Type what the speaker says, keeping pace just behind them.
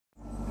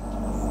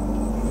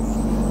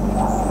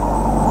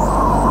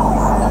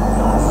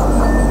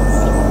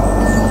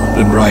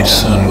white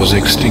sun was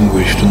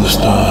extinguished and the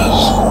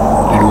stars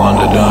did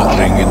wander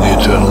darkling in the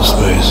eternal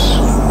space,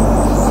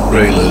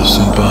 rayless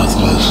and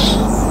pathless,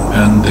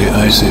 and the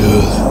icy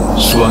earth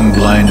swung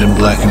blind and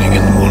blackening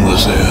in the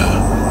moonless air.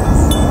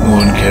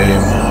 Morn came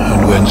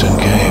and went and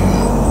came,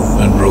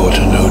 and brought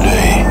no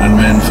day, and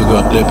men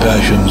forgot their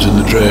passions in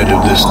the dread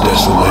of this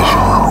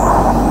desolation,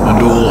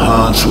 and all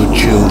hearts were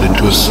chilled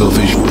into a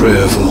selfish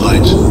prayer for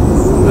light,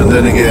 and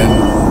then again,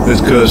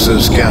 with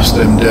curses cast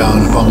them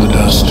down upon the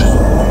dust,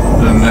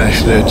 and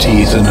gnashed their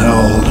teeth and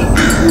howled.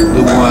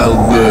 The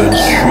wild birds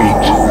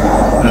shrieked,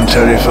 and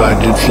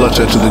terrified did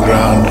flutter to the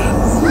ground,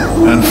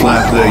 and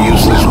flap their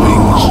useless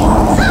wings.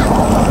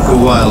 The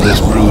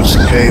wildest brutes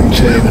came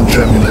tame and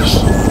tremulous,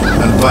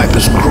 and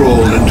vipers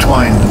crawled and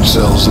twined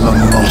themselves among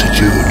the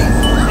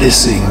multitude,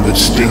 hissing but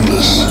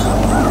stingless.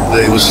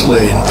 They were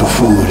slain for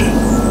food.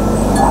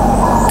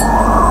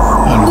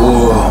 And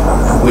war,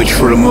 which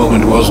for a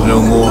moment was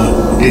no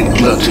more, did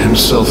glut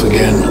himself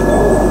again.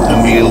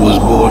 A meal was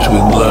bought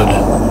with blood,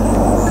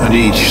 and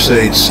each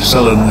sate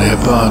sullenly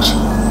apart,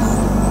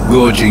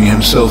 gorging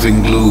himself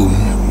in gloom.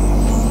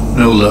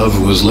 No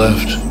love was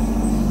left.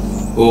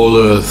 All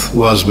earth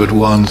was but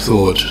one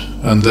thought,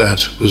 and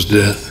that was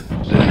death.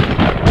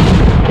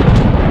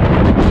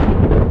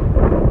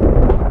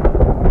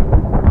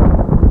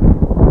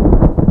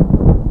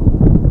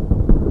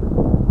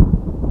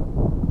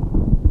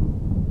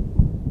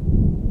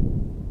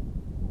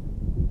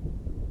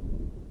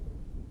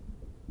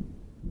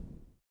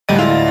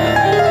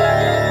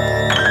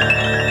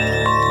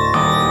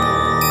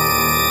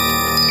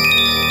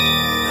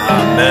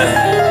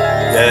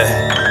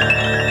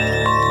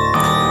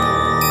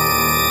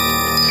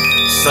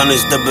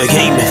 Is the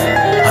behemoth,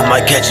 I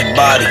might catch a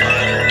body.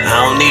 I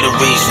don't need a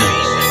reason,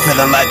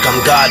 feeling like I'm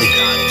Gotti.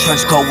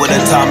 Trench coat with a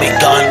Tommy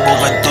gun,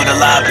 moving through the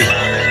lobby.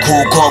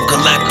 Cool cold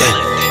collecting,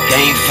 they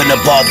ain't finna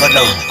bother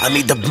them. I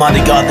need the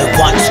money all at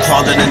once,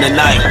 crawling in the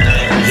night.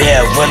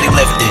 Yeah, really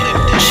lifted,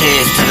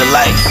 cheers to the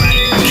light.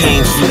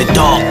 Came from the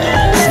dark,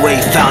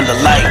 Fueg found the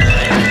light.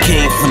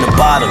 Came from the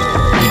bottom,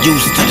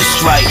 used to the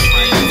strife.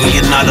 We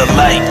are not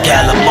alike,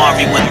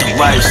 calamari with the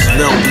rice.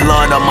 Little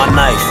blood on my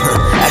knife,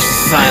 that's the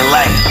sign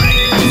light.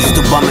 Used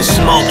to bumming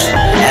smokes,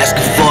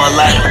 asking for a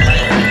light.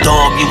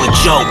 Dog, you a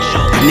joke,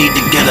 you need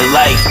to get a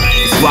life.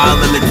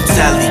 Wildin' at the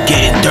telly,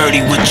 getting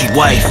dirty with your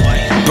wife.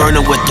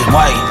 Burning with the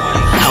white,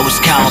 I was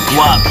counting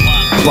guap.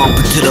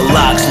 Bumping to the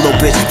locks, little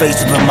bitch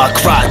face up in my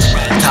crotch.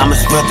 Time is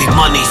really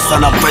money,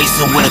 son, I'm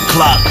racing with a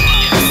clock.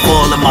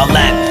 Fall in my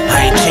lap,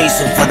 I ain't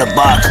chasing for the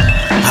box.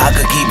 I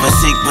could keep a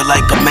secret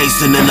like a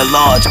mason in a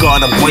lodge.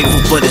 God, I'm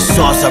grateful for the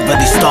sauce, I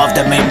really starved,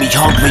 that made me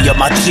hungry. On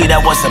my G,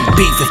 that wasn't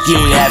beef, if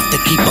you ain't have to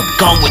keep a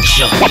gun with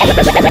you.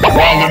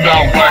 Wildin'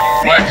 out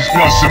like it's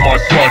nuts in my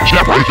Dutch.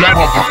 That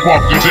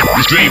motherfuckers,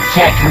 they ain't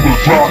fucking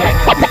with rock.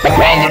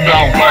 Wildin'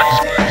 out like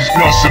it's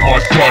nuts in my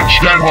Dutch.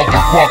 That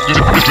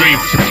motherfuckers, they ain't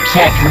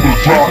fucking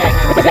with rock.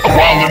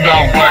 Wildin'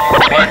 out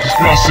like it's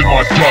nuts in my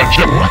Dutch.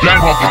 That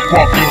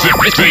motherfuckers,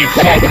 they ain't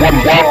fucking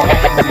with rock.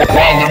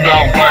 Wildin'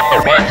 out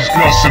like it's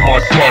nuts in my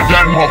Dutch.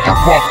 That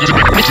motherfucker,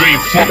 they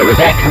ain't fucking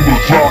with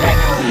rock.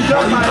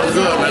 I'm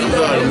good, man,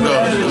 I'm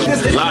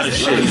good. A lot of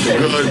shit.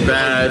 Good,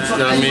 bad, you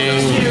know what I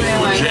mean?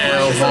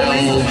 Jail,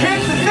 home,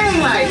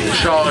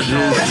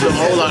 charges, a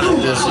whole lot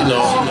of this, you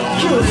know.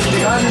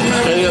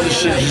 Any other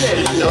shit,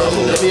 you know,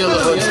 any other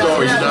hood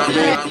story, you know what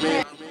I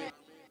mean?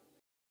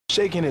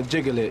 Shaking and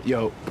jiggle it,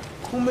 yo.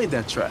 Who made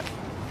that track?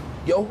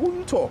 Yo, who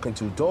you talking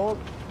to, dog?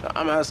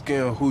 I'm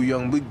asking who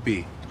Young Luke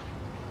be.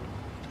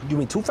 You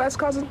mean Too Fast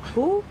Cousin?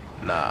 Who?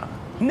 Nah.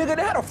 Nigga,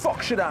 that the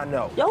fuck should I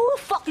know? Yo, who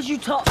the fuck is you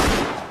talking?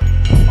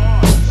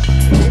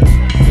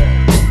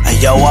 Hey,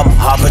 yo, I'm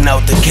hopping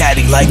out the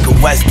caddy like a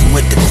Westie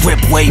with the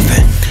grip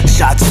waving.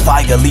 Shots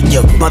fire, leave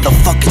your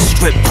motherfucking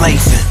strip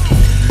blazing.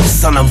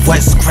 Son, I'm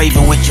West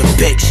craving with your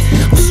bitch.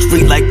 I'm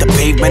street like the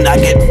pavement, I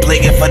get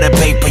blinking for the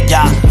paper,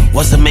 y'all.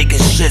 Wasn't making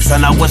shit,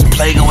 son, I was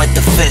playing with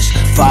the fish.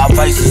 5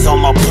 rices on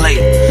my plate,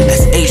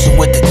 that's Asian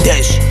with the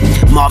dish.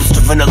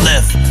 Mobster in the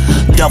lift,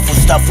 duffel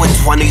stuff with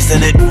 20s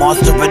in it.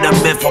 Monster in the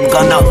myth, I'm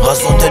gonna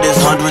hustle till there's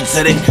hundreds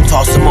in it.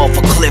 Toss him off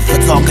a cliff,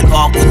 we're talking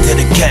awkward to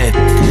the kid.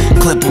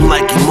 Clip him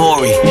like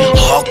Imori,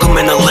 hawk him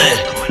in the lid.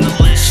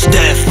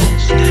 Stiff,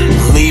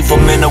 leave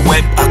him in the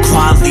whip. I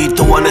cry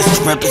lethal on this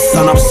trip,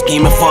 son, I'm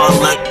scheming for a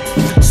lick.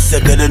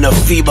 Sicker than a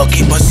fever,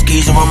 keep a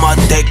skeezer on my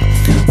dick.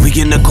 We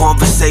in the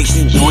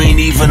conversation, you ain't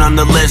even on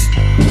the list.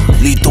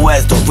 Lethal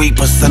as the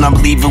reaper, son, I'm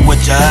leaving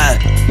with your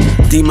head.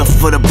 Demon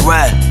for the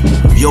bread,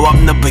 yo,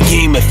 I'm the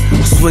behemoth.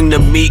 Swing the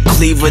meat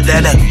cleaver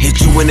that'll hit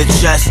you in the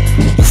chest.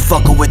 You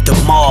fucking with the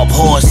mob,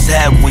 horse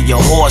head where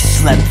your horse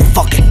slept.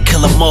 Fucking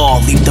kill them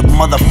all, leave the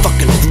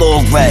motherfucking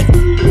floor red.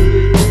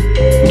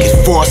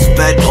 Get force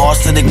fed,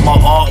 arsenic, my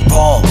art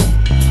raw.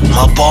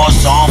 My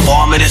bars on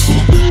vomitous.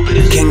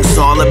 King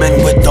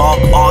Solomon with dark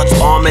arts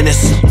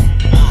ominous.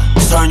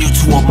 Turn you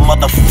to a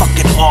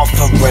motherfucking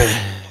offering.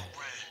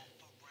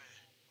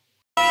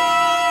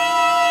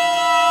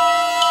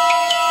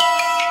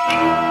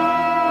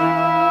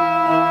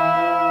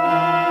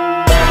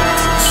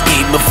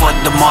 Scheming for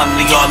the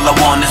money, all I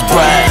want is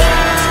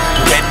bread.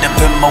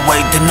 my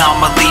way, then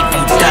I'ma leave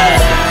him dead.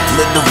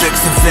 Little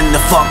vixen finna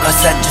fuck, I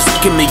said just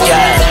give me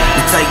that.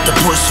 You take the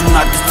push, you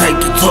not to take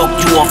the talk,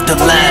 you off the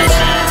ledge.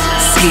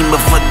 Scheming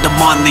for the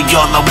money,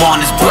 all I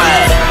want is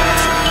bread.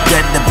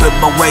 Get up in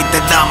my way,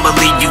 then I'ma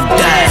leave you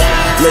dead.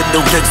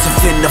 Little vixen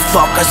finna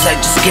fuck, I said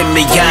just give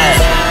me that.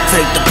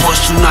 Take the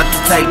push, you not to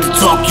take the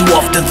talk, you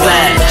off the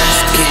ledge.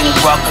 King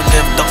Rucker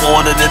give the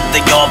order that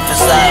the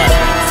office had.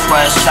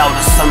 Fresh out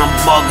the sun, I'm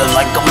bugging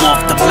like I'm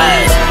off the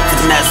mat.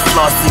 Finesse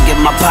flossing in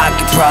my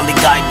pocket, probably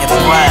got your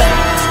bread.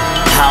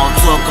 I don't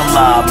talk a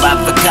lot, rap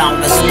the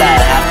counter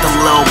stat. After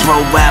little bro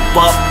wrap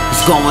up,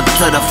 he's going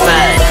to the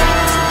feds.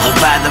 I'd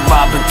rather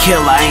rob and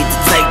kill, I ain't to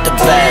take the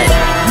bag.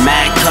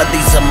 Mad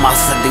cuddies in my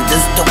city,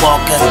 this the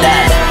walk of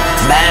that.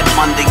 Mad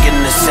money in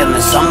the ceiling,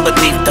 some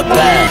beneath the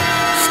bag.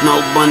 Snow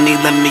Bunny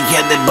let me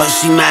hit it, but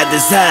she mad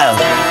as hell.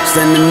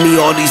 Sending me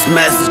all these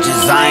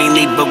messages, I ain't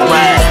even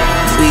rap.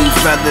 Being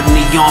feathered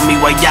me on me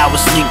while y'all was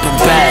sleeping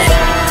bad.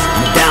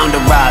 I'm down to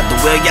ride the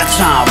wheel, y'all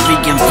tryna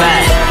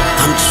reinvent.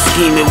 I'm just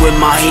scheming with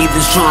my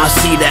heathens, tryna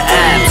see the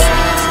abs.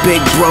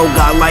 Big bro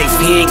got life,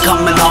 he ain't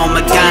coming home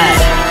again.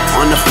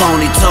 On the phone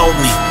he told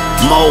me,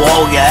 Mo,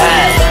 hold your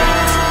head.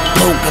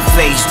 Poker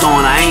faced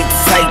on, I ain't the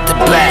type to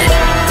bet.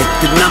 If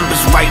the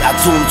numbers right, I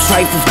do him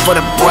trifle for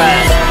the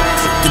bread.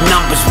 If the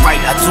numbers right,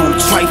 I do him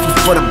trifle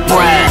for the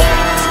bread.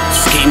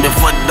 Scheming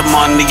for the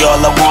money, all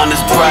I want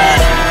is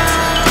bread.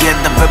 Get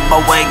up in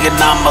my way and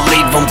I'ma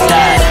leave him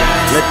dead.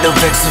 Let the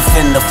vixen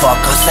finna fuck,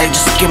 I say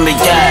just give me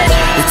that.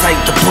 You take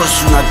the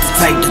push, you not to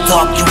take the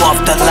talk, you off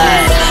the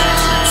ledge.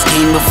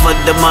 Scheming for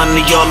the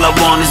money, all I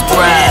want is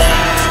bread.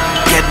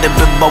 Get up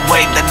in my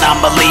way, then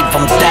I'ma leave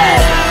him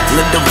dead.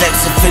 Let the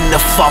vixen finna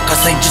fuck, I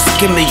say just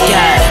give me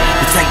that.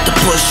 You take the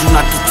push, you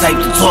not to take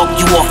the talk,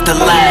 you off the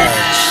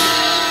ledge.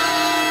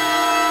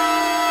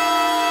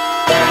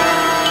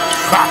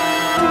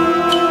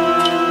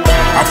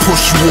 I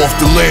push you off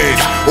the ledge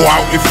or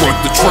out in front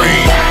the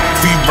train.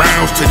 Feed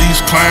rounds to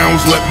these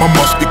clowns, let my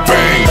musket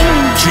bang.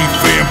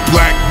 G-Fan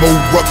Black, Mo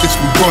Ruckus,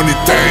 we run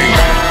it dang.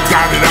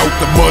 Got it out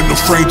the mud, no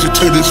stranger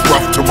to this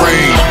rough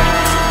terrain.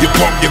 You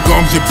pump your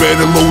gums, you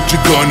better load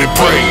your gun and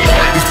pray.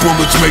 These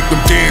bullets make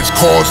them dance,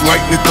 cause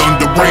lightning,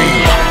 thunder,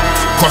 rain.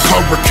 Cause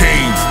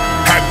hurricane,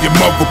 have your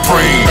mother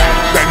praying.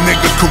 That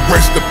nigga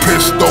caress the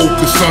pistol,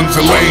 cause sons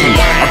are lame.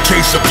 I'm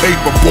chasing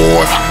paper,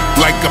 boy,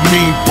 like a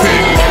mean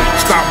pig.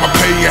 Stop my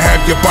pay, you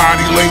have your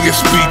body laying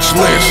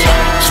speechless.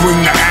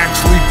 Swing the axe,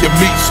 leave your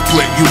meat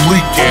split, you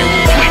leaking.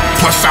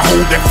 Plus I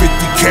hold that 50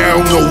 cal,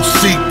 no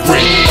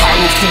secret.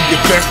 Hollow through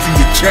your vest and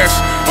your chest,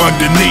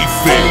 underneath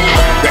it.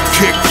 That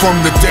kick from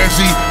the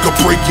Desi could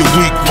break your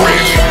weak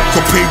wrist.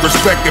 So pay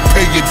respect and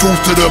pay your dues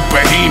to the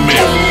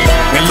Behemoth.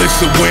 And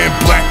listen when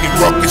Black and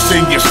Ruckus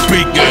in your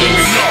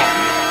speakers.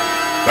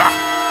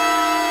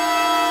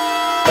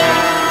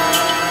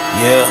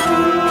 Yeah.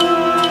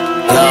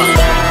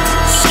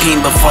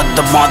 Scheming for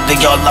the money,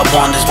 all I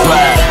want is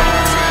bread.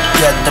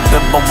 Get the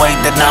bit away,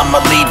 then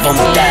I'ma leave him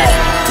dead.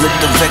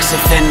 Little vixen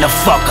finna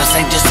fuck, I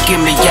say just give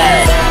me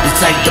that. You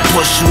take the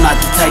push, you not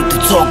to take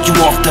the talk, you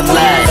off the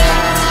ledge.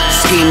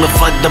 Scheming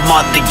for the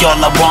money, all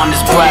I want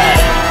is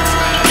bread.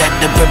 Get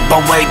the bit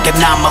away,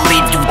 then I'ma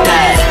leave you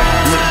dead.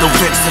 Little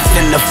vixen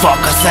finna fuck,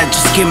 I said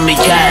just give me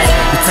that.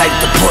 You take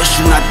the push,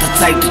 you not to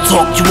take the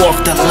talk, you off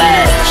the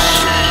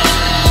ledge.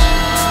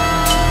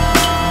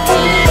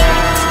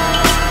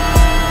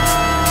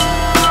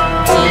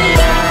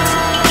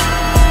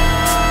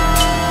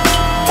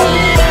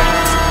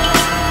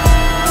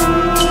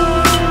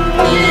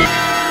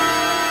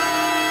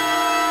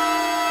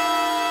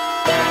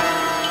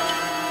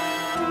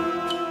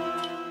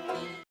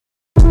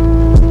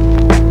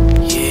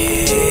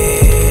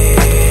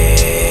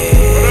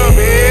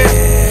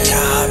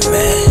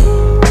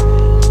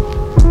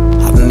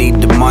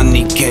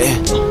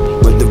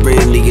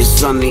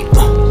 Sunny,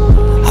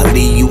 I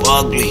leave you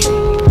ugly.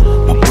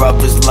 My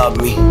brothers love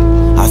me,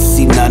 I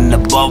see nothing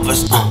above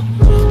us.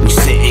 We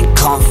sitting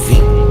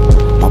comfy,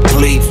 my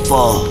plate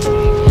full.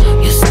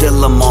 Yeah,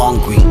 still I'm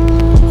hungry.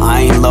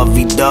 I ain't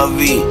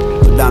lovey-dovey,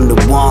 but I'm the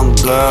one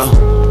girl.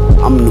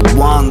 I'm the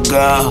one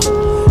girl.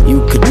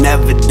 You could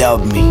never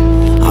dub me.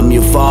 I'm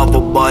your father,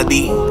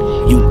 buddy.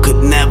 You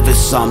could never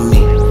sum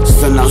me.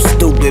 Son, I'm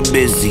stupid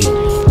busy,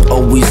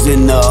 always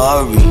in a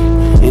hurry.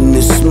 In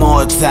this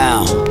small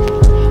town,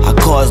 I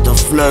caused a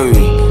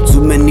flurry.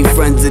 Too many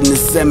friends in the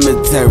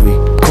cemetery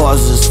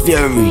causes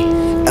fury.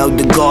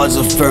 Elder gods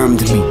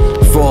affirmed me.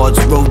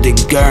 Frauds rode their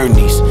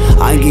gurneys.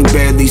 I ain't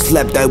barely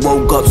slept. I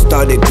woke up,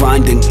 started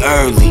grinding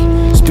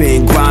early.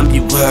 Spitting grime,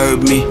 you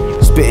heard me.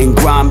 Spitting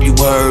grime, you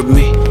heard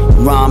me.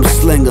 Rhyme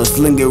slinger,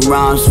 slinging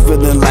rhymes,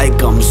 feeling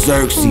like I'm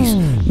Xerxes.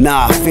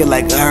 Nah, I feel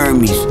like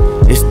Hermes.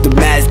 It's the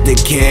master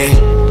kid.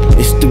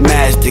 It's the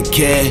master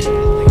kid.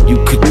 You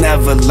could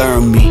never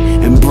learn me.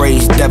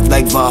 Embrace death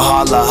like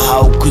Valhalla.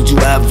 How could you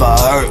ever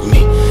hurt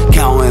me?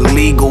 Counting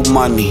legal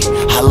money,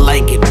 I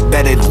like it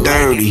better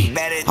dirty.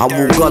 I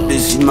woke up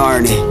this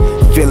morning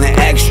feeling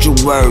extra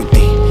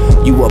worthy.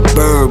 You a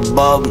bird,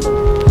 bub.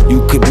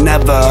 You could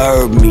never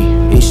hurt me.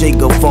 Ain't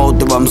shake or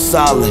falter, I'm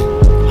solid.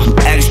 I'm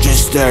extra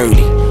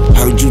sturdy.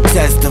 Heard you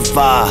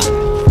testify,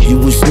 you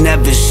was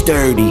never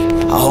sturdy.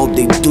 I hope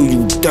they do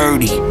you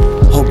dirty,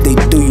 hope they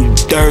do you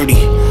dirty.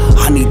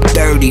 I need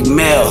 30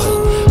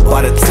 mil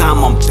by the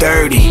time I'm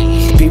 30.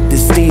 Peep the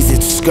steez,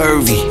 it's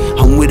scurvy.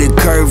 I'm with a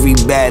curvy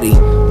baddie.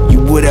 You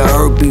with a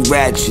herpy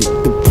ratchet.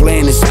 The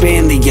plan is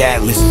span the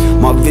atlas.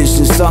 My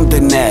vision's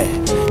something that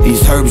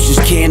these herbs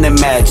just can't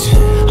imagine.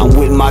 I'm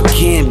with my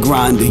camp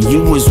grinder.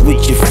 You was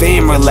with your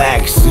fam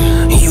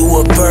relaxing. You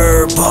a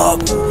bird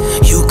pup,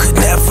 you could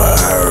never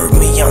hurt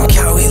me. I'm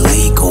counting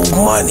legal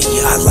money,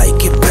 I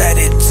like it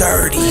better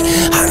dirty.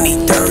 I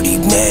need 30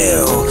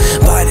 mil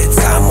by the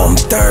time I'm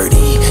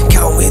 30.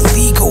 Counting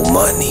legal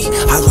money,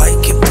 I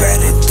like it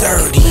better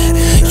dirty.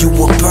 You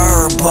a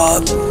bird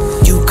pup,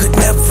 you could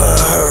never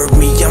hurt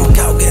me. I'm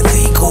counting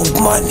legal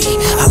money,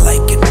 I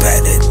like it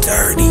better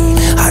dirty.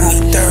 I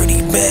need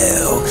 30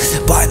 mil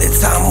by the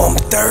time I'm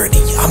 30.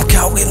 I'm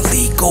counting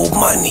legal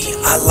money,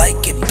 I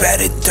like it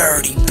better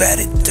dirty,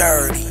 better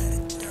dirty.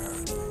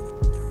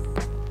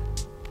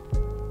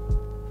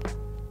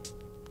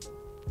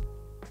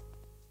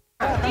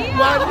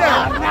 Why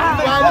not?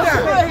 Why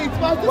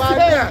not? Why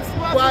not?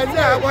 Why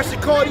not? Watch the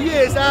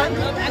Cartiers, huh?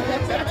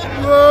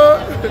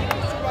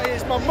 Right here,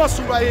 it's my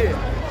muscle right here.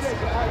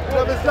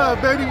 Love is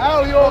love, baby.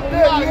 Out here all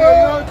day,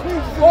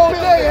 all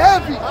day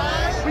heavy.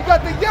 We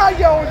got the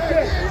yaya on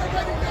deck.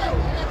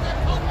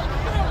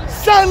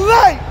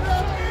 Sunlight.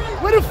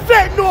 Where the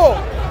fentanyl?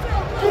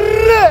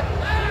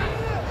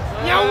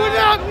 Yo, what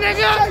up,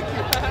 nigga?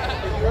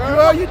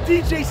 Girl, your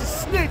DJ's a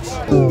snitch.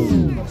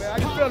 Man, how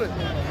you feeling?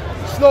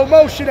 Slow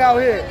motion out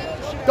here.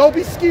 Don't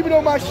be scheming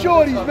on my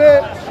shorties,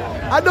 man.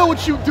 I know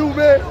what you do,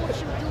 man.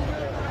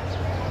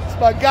 It's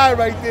my guy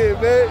right there,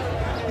 man.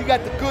 He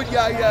got the good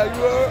yaya,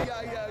 you heard?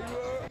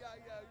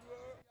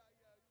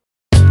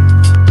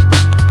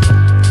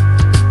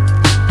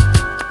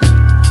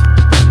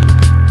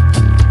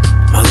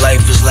 My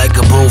life is like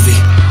a movie,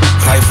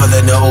 rifle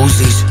in the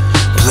Uzis.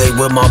 Play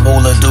with my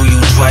moolah, do you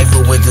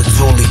trifle with the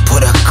toolie?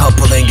 Put a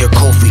couple in your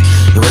koofy,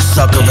 you're a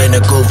sucker in a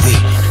goofy.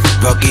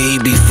 Rookie, he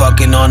be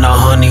fucking on the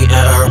honey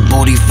and her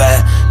booty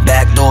fat.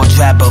 Backdoor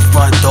trapper,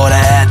 front door to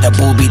hat, the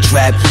booby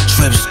trap.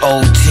 Trips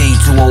OT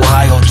to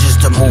Ohio just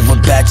to move a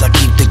batch. I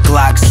keep the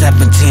Glock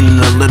 17 in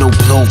a little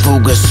blue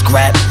Ruger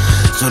scrap.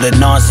 So the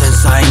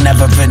nonsense, I ain't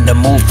never in the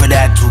mood for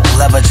that. Too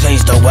clever,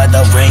 change the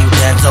weather, rain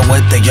dancer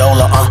with the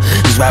Yola.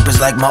 These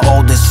rappers like my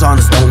oldest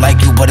sons, don't like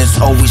you but it's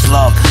always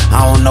love.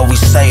 I don't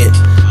always say it,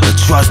 but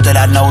trust that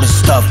I know this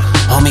stuff.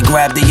 Homie,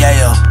 grab the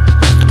AR,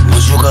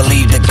 was you gonna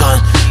leave the gun?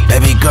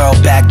 Baby girl,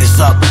 back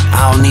this up,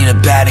 I don't need a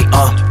baddie,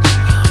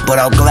 but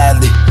I'll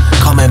gladly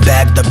coming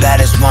back the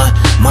baddest one.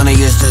 Money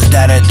is just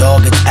that a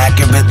dog, it's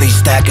accurately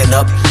stacking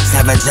up.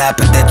 Savage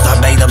appetites, I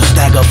made them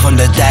stagger from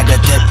the dagger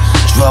tip.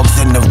 Drugs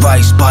in the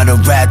rice by the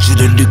ratchet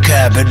in the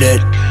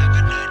cabinet.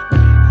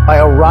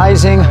 By a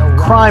rising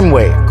crime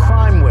wave,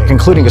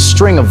 including a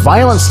string of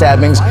violent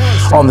stabbings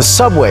on the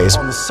subways.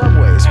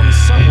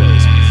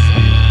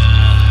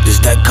 Is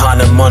that kind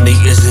of money,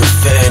 isn't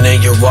fitting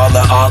in your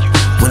wallet up?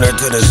 Winter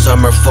to the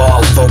summer, fall,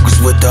 focus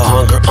with the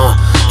hunger,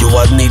 Yo,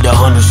 I need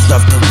 100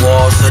 stuff the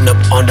walls and up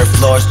under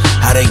floors.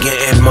 How they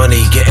getting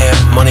money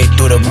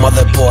through the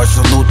motherboard.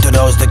 Salute to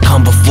those that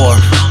come before,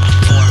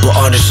 but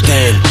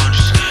understand,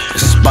 the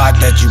spot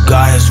that you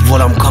got is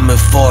what I'm coming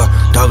for.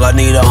 Dog, I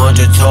need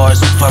 100 tours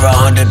for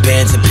 100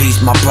 bands a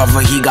piece. My brother,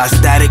 he got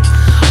static,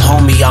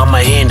 homie, I'm a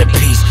hand a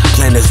piece.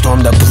 Plan to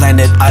storm the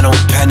planet, I don't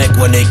panic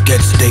when it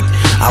gets thick.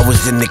 I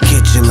was in the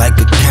kitchen like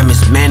a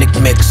chemist, manic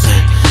mixing.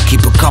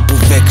 Keep a couple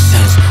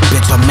vixens,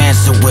 bitch, I'm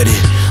answering with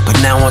it. But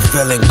now I'm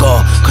feeling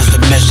gone, cause the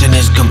mission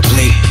is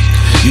complete.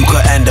 You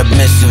could end up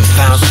missing,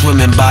 found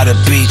swimming by the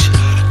beach.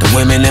 The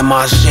women in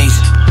my sheets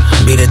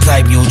be the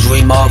type you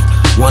dream of.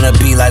 Wanna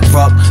be like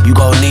Ruck, you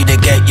gon' need to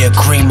get your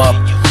cream up.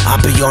 I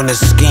be on the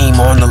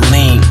scheme, on the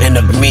lean, in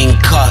the mean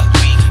cut.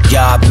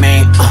 Yeah, I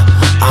mean,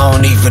 I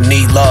don't even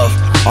need love.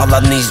 All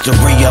I need's to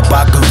re-up,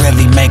 I could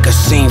really make a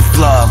scene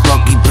flood.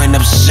 Rookie been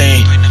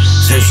obscene,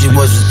 since he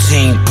was a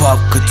teen pup.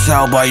 Could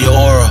tell by your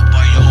aura,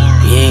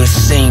 he ain't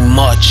seen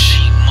much.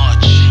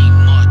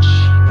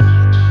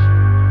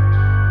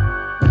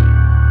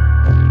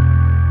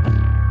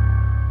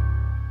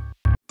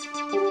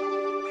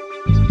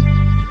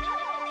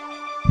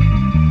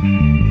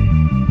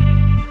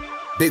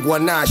 Big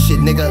 1-9 shit,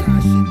 nigga.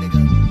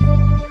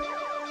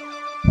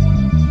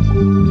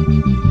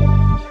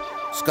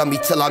 Scum me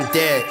till I'm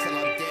dead.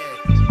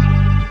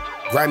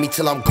 Grind me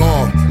till I'm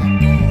gone.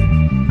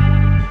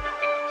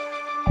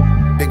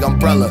 Big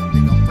umbrella.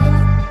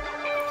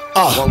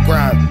 One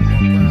grind.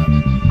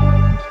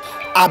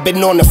 I've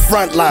been on the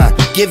front line,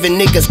 giving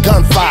niggas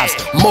gun fives.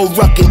 Mo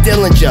Ruck and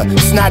Dillinger,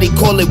 Snotty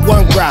call it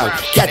one ground.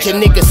 Catch a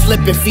nigga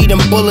slipping, feed him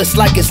bullets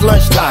like it's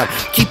lunchtime.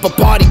 Keep a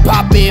party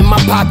poppin' in my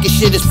pocket,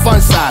 shit is fun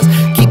size.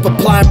 Keep keep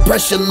applying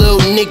pressure, little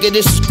nigga,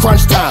 this is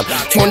crunch time.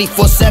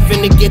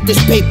 24/7 to get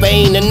this paper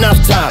ain't enough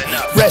time.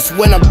 Rest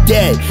when I'm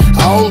dead,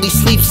 I only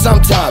sleep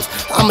sometimes.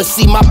 I'ma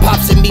see my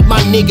pops and meet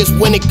my niggas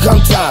when it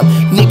come time.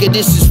 Nigga,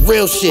 this is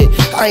real shit,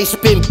 I ain't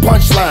spitting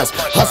punchlines.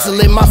 Hustle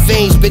in my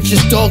veins,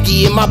 bitches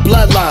doggy in my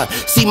bloodline.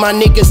 See my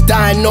niggas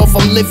dying off,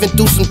 I'm living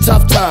through some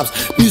tough times.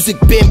 Music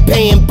been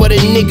paying, but a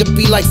nigga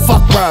be like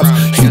fuck rhymes.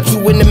 Shoot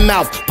you in the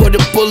mouth, put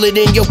a bullet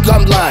in your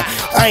gum line.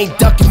 I ain't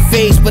ducking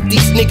phase, but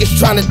these niggas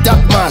tryna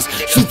duck mines.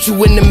 Shoot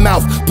you in the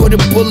mouth, put a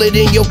bullet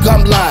in your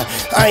gum line.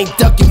 I ain't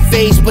ducking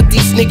phase, but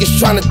these niggas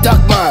tryna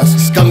duck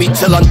mines. Scummy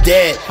till I'm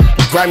dead,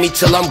 grimy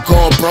till I'm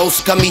gone, bro.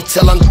 Scummy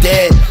till I'm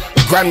dead,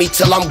 grimy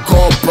till I'm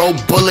gone, bro.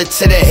 Bullet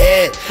to the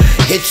head,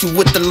 hit you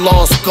with the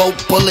long scope.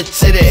 Bullet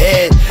to the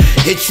head,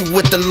 hit you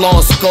with the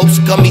long scope.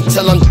 Scummy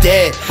till I'm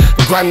dead,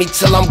 grimy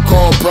till I'm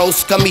gone, bro.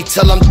 Scummy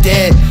till I'm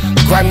dead,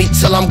 grimy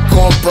till I'm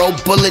gone, bro.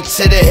 Bullet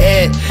to the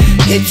head,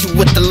 hit you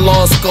with the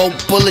long scope.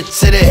 Bullet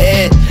to the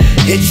head,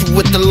 hit you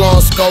with the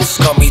long scope.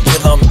 Scummy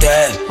till I'm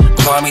dead,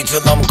 grimy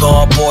till I'm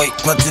gone, boy.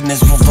 Clutching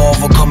this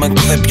revolver, come and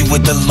clip you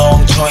with the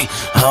long joint.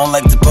 I don't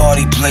like the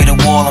party, play the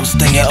wall, I'm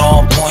staying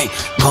on point.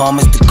 Calm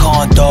as the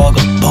con dog,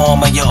 a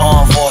bomb of your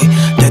envoy.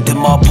 Dead in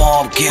my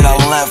palm, kid, I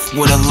left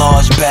with a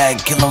large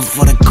bag. Kill him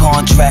for the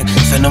contract,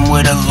 send him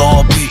where the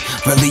law be.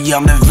 Really,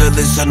 I'm the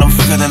village and I'm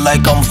feeling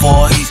like I'm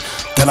 40s.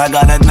 Then I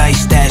got a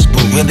nice stash,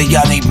 but really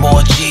I need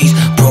more cheese.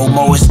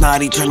 Promo is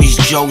snotty, turn these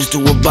jokes to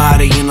a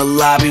body in the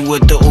lobby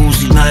with the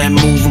Uzi. Nothing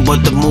moving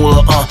but the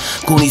moolah,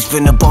 Goonies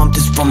finna bump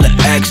this from the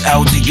X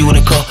out to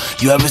Utica.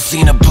 You ever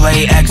seen a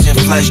play exit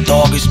flesh,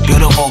 dog, it's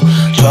beautiful.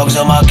 Drugs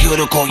on my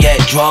cuticle, yeah,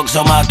 drugs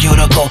on my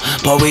cuticle.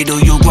 But we do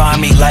you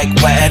grimy like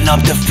wetting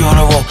up the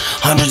funeral.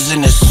 Hundreds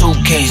in the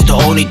suitcase, the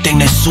only thing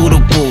that's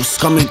suitable.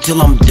 Scummy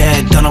till I'm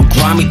dead, then I'm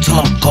grimy till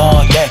I'm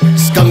gone, yeah.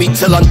 Scummy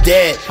till I'm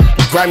dead,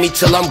 grimy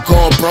till I'm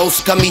gone, bro.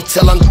 Scummy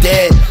till I'm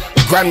dead,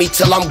 grimy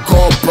till I'm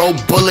gone, bro.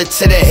 Bullet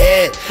to the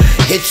head,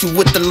 hit you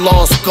with the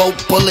long scope.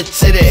 Bullet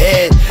to the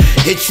head,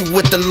 hit you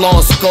with the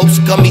long scope.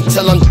 Scummy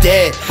till I'm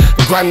dead,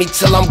 grimy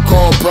till I'm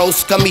gone, bro.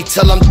 Scummy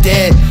till I'm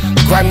dead,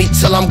 grimy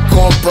till I'm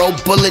gone, bro.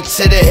 Bullet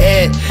to the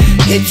head,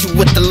 hit you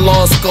with the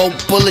long scope.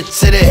 Bullet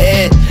to the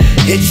head,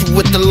 hit you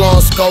with the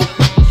long scope.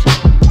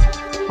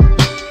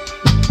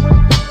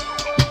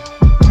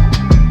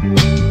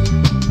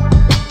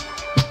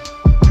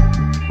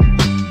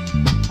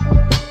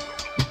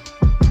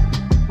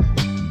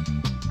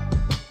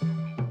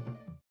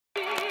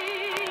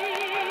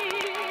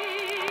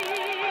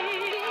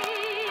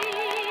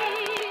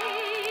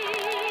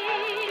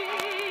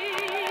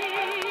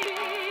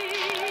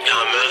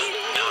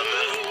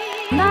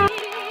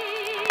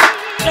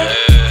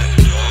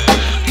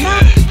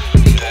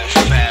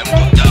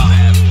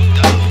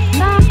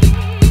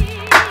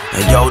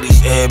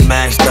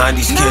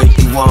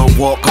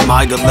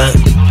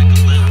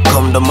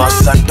 Come to my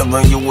sector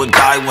and you will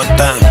die with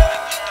them.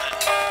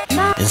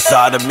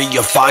 Inside of me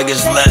your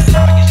fire's lit.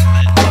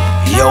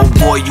 Yo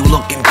boy, you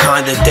looking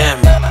kinda dim.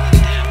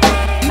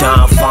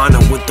 Down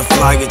finer with the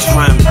flyer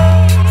trim.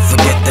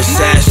 Forget the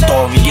sad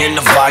story and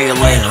the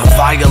violin. I'm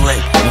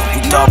violent. If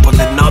we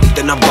doubling up,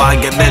 then I'm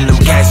buying in. Them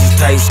gases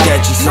tight,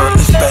 sketchy, son.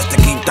 It's best to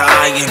keep the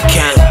iron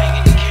can.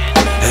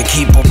 And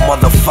keep a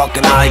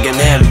motherfucking eye on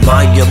him.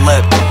 Mind your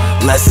lip,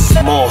 less is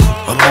more.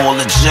 I'm more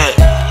legit.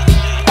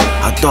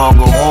 I dog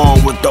a whore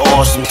with the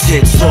awesome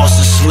tits, sauce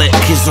a slit,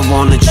 kiss her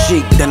on the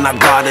cheek, then I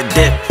gotta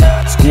dip.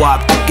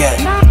 Squat to get,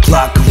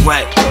 clock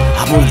correct.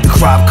 I move the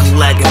crop,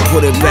 collect and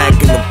put it back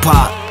in the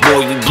pot.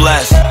 Boy, you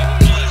blessed.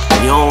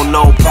 You don't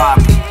know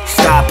Poppy,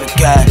 stop it,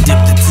 cat. Dip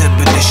the tip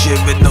in the shit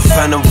with the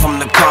venom from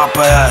the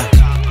copperhead.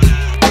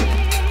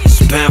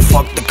 Spin,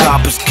 fuck the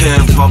coppers, kid.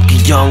 Fuck a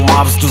young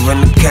mobster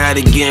in the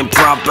caddy getting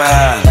proper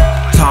head.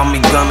 Tommy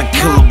gonna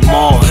kill them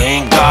all, he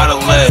ain't gotta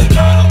live.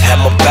 Had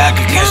my back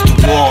against the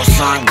wall,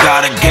 son,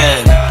 gotta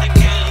get.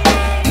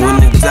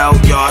 When in doubt,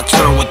 y'all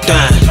turn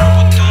within.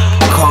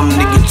 Come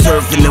nigga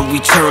turfing and we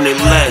turn it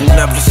lit.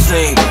 Never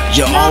seen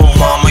your own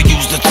mama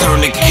use the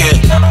tourniquet.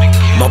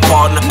 My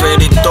partner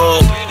bit it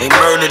dog, they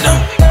murdered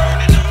him.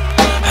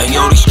 Hey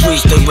yo, these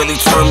streets, they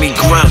really turned me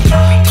grim.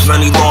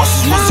 Plenty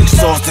losses, was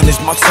exhausting, it's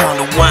my turn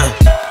to win.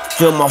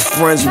 Feel my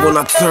friends when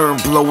I turn,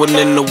 blowing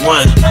in the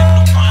wind.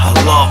 I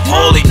love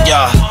all of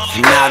y'all,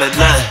 you not at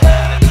none.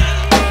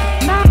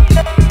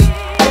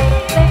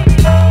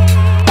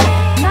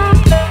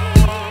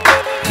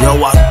 Yo,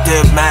 I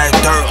did mad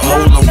dirt,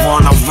 hole in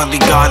one, I really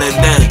got it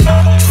in.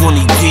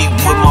 20 deep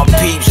with my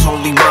peeps,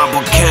 only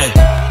Robert can.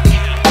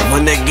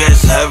 When it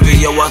gets heavy,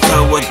 yo, I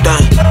turn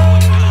within.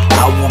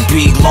 I will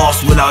be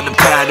lost without a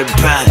pad and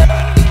pen.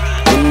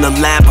 In the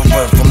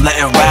labyrinth, I'm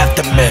letting rap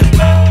them in.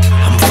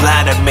 I'm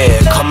Vladimir,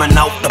 coming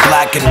out the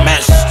black and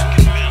mist.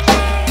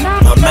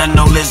 My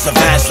mental is a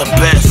vast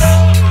abyss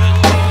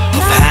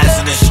of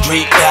hazardous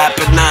street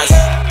happiness.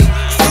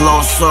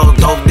 Flow so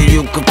dope that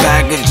you could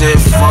package it.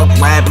 Fuck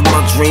rapping,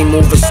 my dream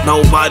moving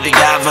snow by the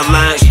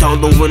avalanche.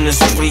 Total in the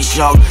street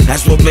show,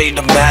 that's what made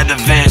the mad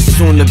advance.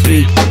 Soon to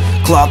be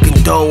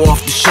clocking dough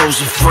off the shows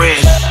of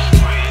France.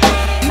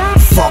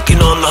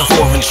 Fucking on the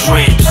foreign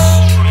tramps.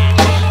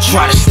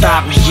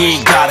 you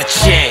ain't got a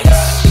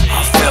chance.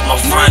 I feel my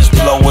friends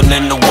blowing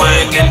in the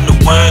wind,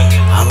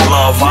 I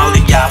love all of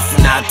y'all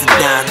from out to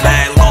down.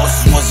 Bad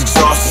losses was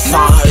exhausted,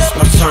 son. It's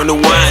my turn to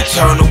win,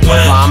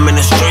 While I'm in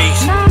the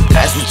streets,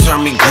 that's what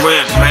turned me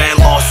grim. Bad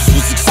losses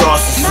was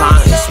exhausted,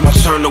 son. It's my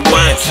turn to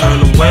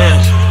win,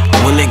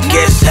 When it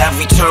gets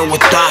heavy, turn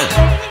within.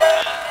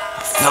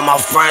 I feel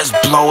my friends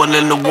blowing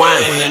in the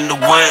wind,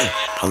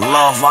 I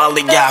love all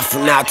of y'all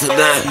from now to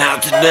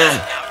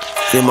then,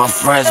 Feel my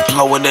friends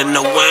blowing in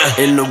the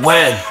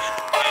wind,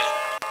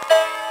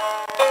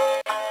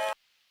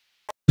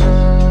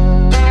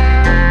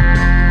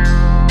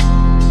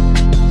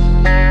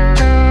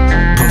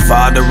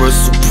 Provider of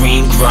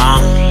supreme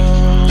crime.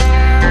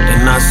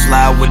 Then I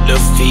slide with the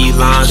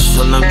felines.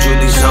 Son, I'm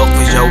truly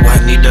selfish, yo,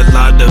 I need a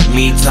lot of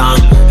me time.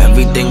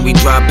 Everything we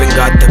dropping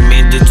got the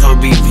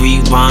mandatory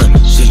rewind.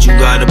 Shit you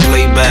gotta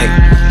play back.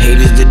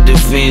 Haters that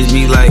defends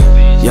me like,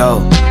 yo,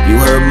 you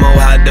heard Mo,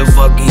 how the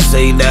fuck he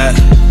say that?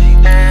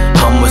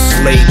 I'ma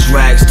slay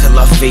tracks till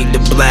I fade the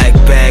black.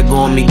 Bag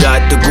on me,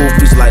 got the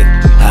goofies like,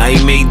 I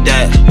ain't made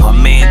that. My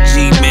man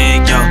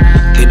G-Man, yo,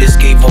 get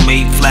escape from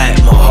A-flat.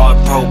 My heart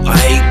broke, I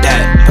hate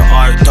that. The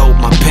art dope,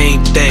 my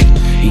pain thick.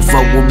 You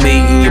fuck with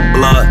me in your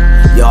blood,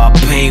 y'all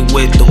pain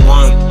with the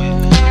one.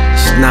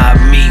 It's not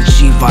me,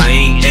 chief, I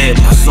ain't it.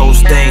 My soul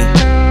stained,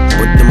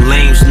 but them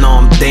lames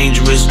know I'm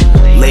dangerous.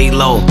 Lay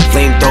low,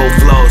 flamethrower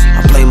flows,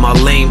 I play my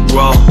lane,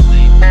 bro.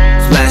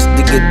 Flash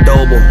the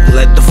adobo,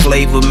 let the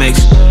flavor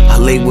mix. I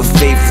lay with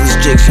faithless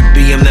chicks, your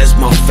BM, that's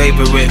my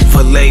favorite.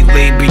 Filet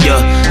labia,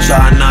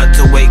 try not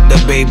to wake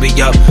the baby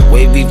up.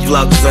 Wavy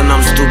flux, and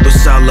I'm stupid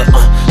solid,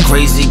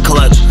 crazy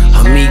clutch.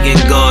 I'm eating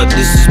God,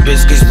 this is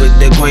biscuits with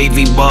the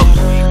gravy buff.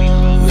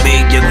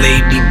 Made your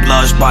lady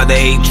blush by the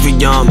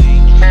atrium.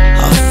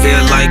 I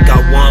feel like I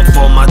won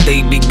for my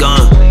day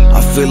begun. I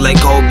feel like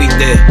Kobe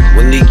did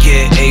when he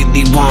kid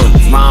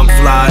 81. Rhyme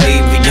fly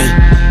avian.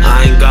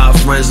 I ain't got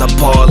friends, I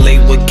parlay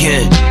with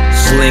Ken.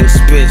 Sling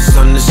spits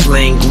on the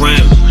sling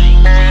grim.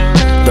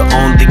 The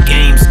only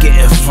game's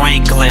getting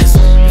Franklin's.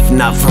 If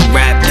not for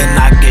rap, then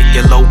I get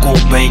your local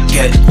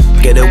banquet.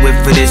 Get a whiff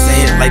for this and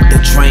hit like the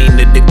train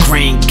to the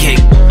crane kick.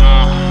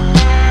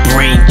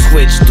 Brain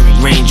twitch, the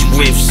range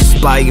riffs.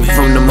 Inspired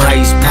from them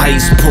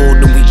ice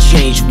pulled and we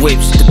change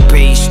whips. The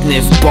bass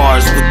sniff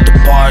bars with the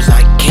bars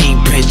I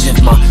can't pitch.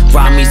 If my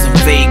rhymies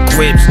invade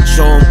grips,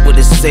 show them what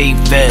a safe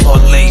at. Or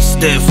lay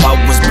stiff, I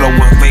was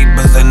blowing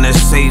vapors in the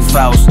safe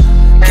house.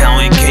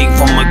 Counting cake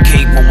from a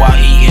cable while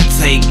eating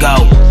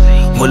takeout.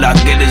 What I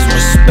get is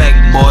respect,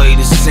 boy,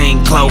 the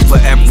same clout for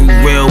every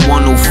real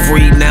one who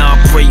free. Now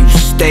I pray you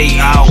stay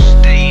out.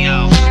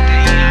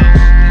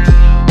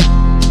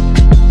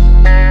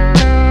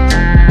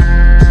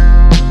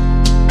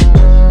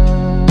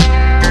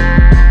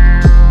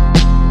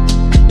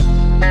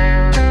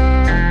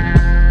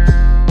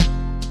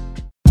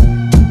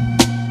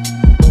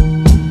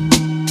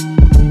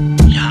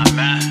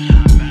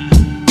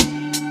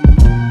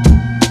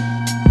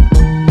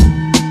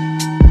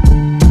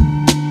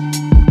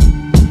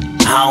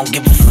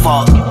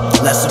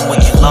 Lesson what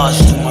you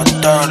lost, do my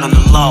third on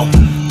the low.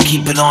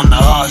 Keep it on the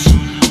hush,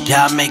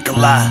 yeah I make a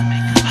lot.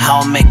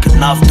 I don't make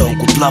enough though,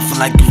 go bluffing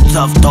like you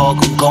tough dog.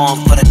 I'm going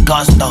for the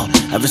gusto,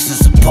 ever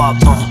since I pop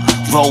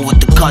roll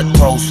with the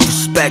cutthroats.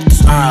 Respect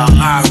is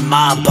earned, I earn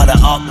mine by the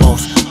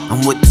utmost.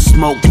 I'm with the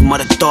smoke, you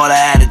might've thought I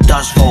had a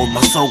dust roll.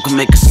 My soul can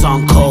make a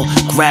sun cold,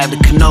 grab the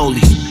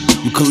cannolis.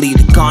 You can leave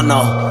the gun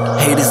though.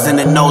 Haters in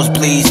the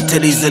nosebleeds,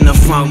 titties in the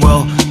front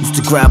row. Used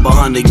to grab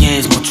 100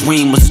 yens, my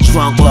dream was a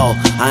trunk low.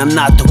 I am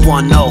not the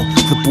one, no.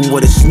 Flipping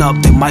with a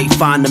snub, they might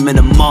find them in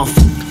a month.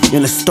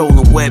 In a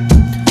stolen whip,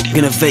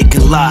 in a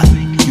vacant lot.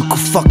 You can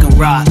fucking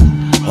rot,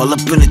 all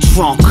up in the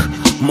trunk.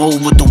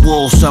 Move with the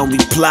wolves, so we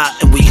plot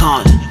and we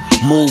hunt.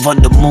 Move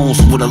under moons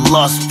with a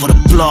lust for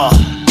the blood.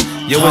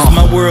 Yo, it's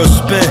my world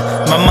spin,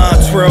 my mind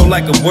twirl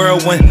like a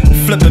whirlwind.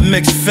 Flipping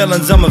mixed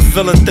feelings, I'm a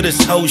villain through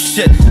this whole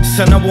shit.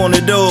 Son, I want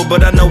it all,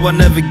 but I know I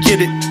never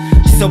get it.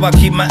 So I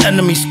keep my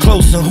enemies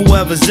close and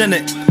whoever's in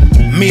it.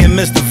 Me and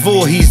Mr.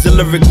 Voorhees are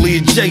lyrically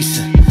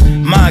adjacent.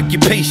 My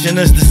occupation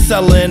is the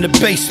cellar in the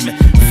basement.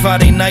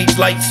 Friday night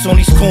lights on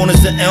these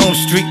corners of Elm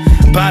Street.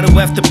 Bottle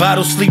after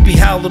bottle, Sleepy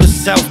Hollow to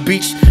South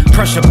Beach.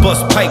 Pressure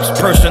bust pipes,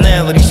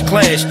 personalities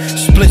clash.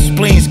 Split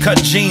spleens,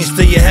 cut jeans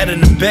till your head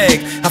in the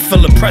bag. I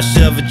feel the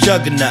pressure of a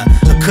juggernaut,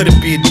 or could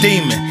it be a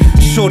demon?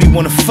 Shorty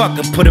wanna fuck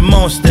and put a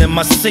monster in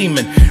my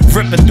semen.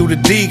 Ripping through the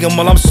deacon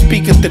while I'm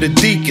speaking to the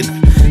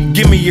deacon.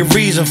 Give me a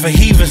reason for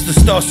heathens to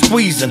start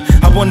squeezing.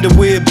 I wonder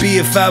where it'd be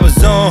if I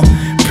was on.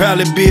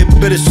 Probably be a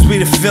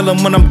bittersweeter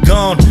feeling when I'm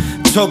gone.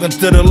 Talking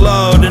to the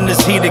Lord in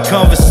this heated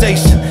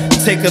conversation.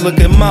 Take a look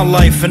at my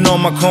life and all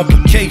my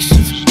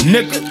complications,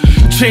 nigga.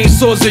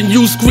 chainsaws and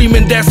you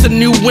screaming, that's a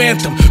new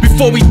anthem.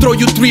 Before we throw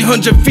you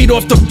 300 feet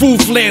off the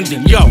roof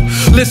landing. Yo,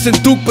 listen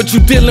Duke, but you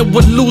dealing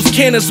with loose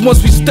cannons.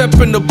 Once we step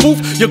in the booth,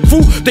 your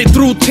crew, they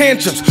threw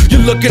tantrums.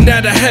 You're looking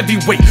at a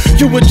heavyweight,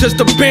 you were just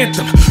a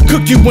bantam.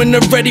 Cook you in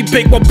the ready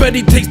bake while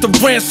Betty takes the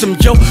ransom.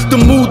 Yo, the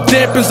mood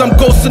dampens, I'm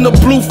ghosting the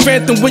blue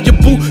phantom. With your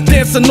boo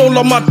dancing all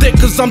on my dick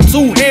cause I'm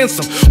too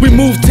handsome. We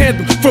move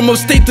tandem from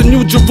upstate to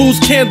New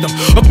Jerusalem.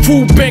 A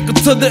crew banker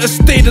to the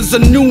estate is a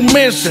new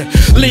mansion.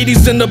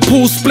 Ladies in the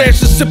pool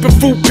splashing, sipping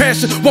fruit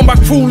passion. While my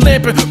crew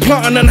lamping,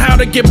 plotting on how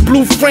to get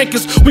blue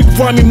frankers. We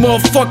grimy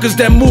motherfuckers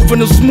that move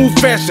in a smooth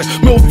fashion.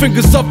 Middle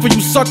fingers up for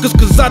you suckers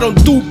cause I don't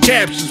do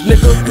captions,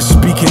 nigga. And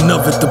speaking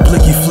of it, the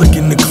blicky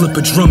flicking the clip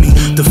of drummy.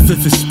 The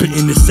fifth is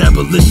spitting this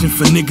abolition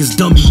for niggas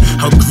dummy.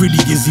 How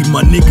gritty is he?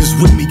 My niggas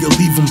with me, you'll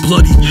leave him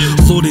bloody.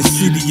 Floating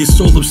city, it's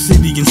all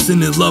obsidian,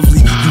 sin and lovely.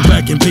 You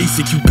back in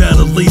basic, you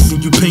battle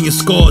lacing, you paying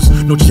scars.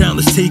 No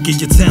challenge taken,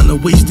 your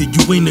talent wasted,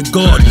 you ain't a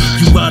guard.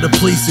 You out of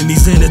place in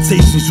these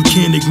annotations you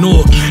can't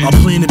ignore. I'm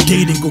playing a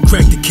date and go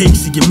crack the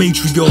cakes of your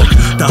matriarch.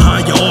 The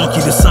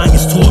hierarchy, the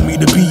science taught me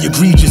to be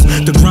egregious.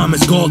 The Grime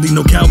is godly,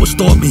 no cowards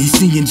thought me, he's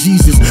seeing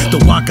Jesus. The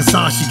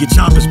Wakasashi, your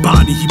chopper's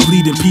body, he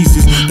bleed in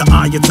pieces. The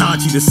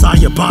Ayatachi, the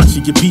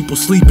Sayabachi, your people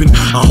sleeping.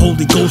 A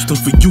holy ghost, and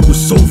for you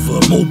it's over,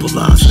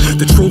 immobilized.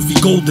 The trophy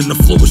golden, the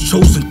flow is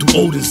chosen through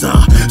Odins'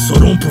 eye. So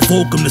don't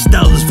provoke him, the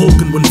style is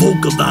Vulcan when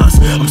vocalized.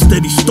 I'm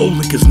steady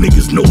stolen cause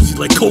niggas nosy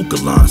like coca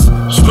lines.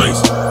 Space.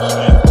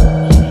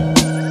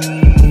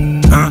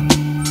 Huh?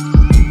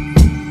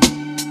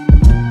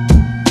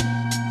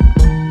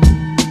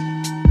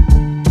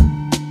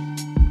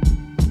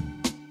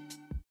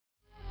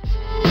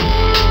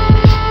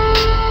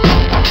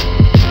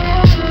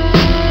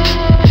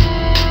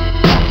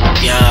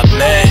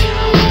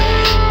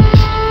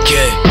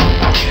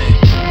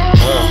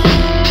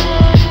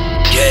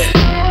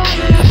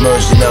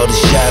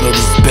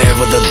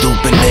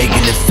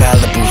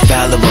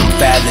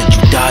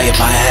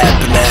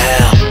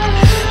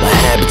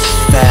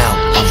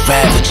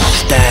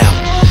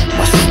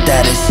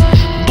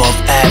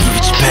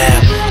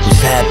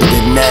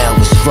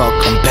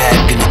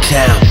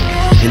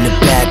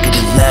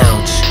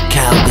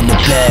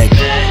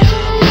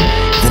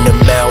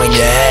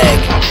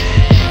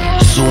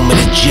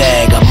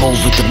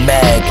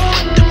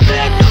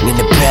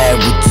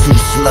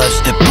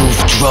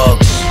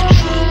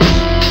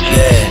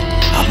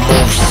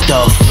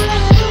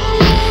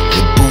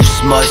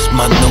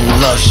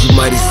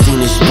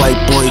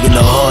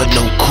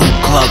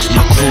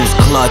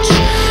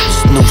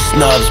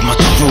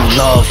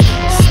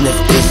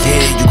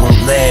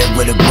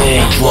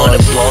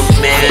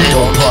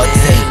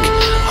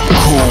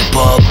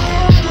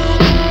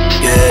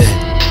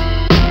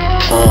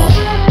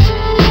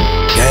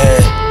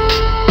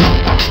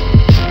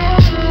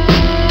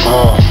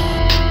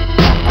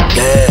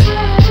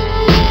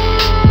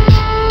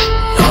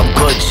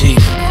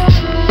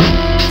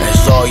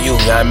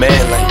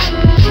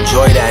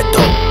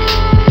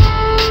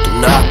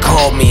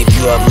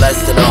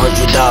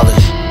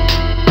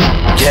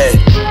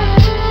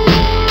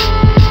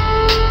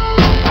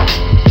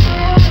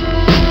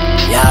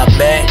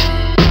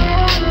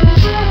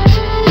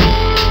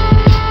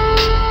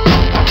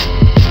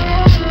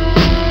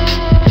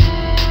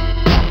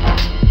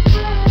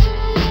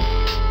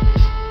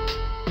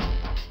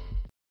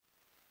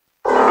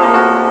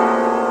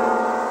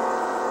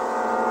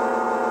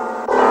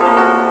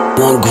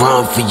 One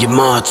grind for your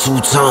mind 2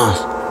 times.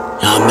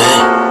 Yeah,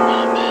 man.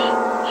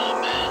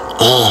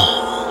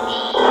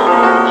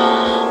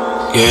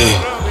 Yeah.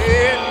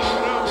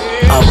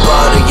 I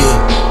bother you.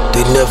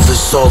 They never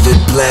solve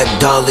it. Black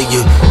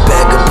Dahlia.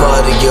 Back up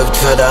out of you.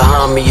 Try to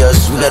harm me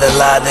us. We got a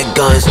lot of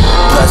guns.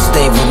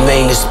 Bloodstain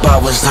remain. The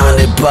spot was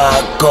haunted by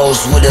a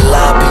ghost where the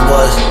lobby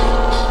was.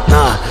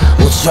 Nah,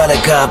 we'll try to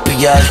copy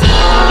us.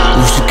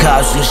 You should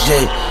cop some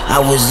shit. I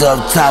was up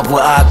top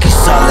with Aki,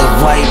 solid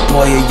white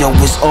boy, and yo,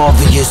 it's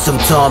obvious I'm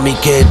Tommy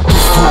kid.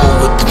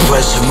 Perform with the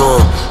pressure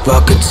on,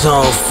 rock a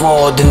tongue,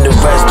 fraud in the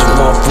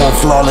restaurant, form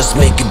flawless,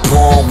 make it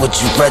porn with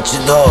you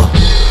wretched off.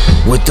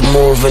 With the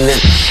moving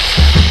it,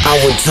 I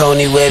went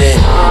Tony with it.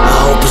 I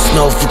hope it's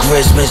snow for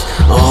Christmas.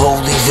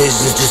 Unholy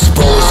visions,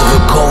 dispose of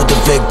a colder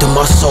victim.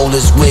 My soul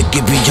is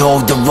wicked,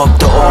 beholder of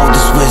the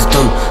oldest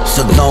wisdom. It's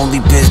a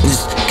lonely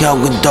business,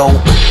 going dope,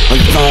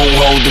 alone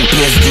holding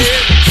business.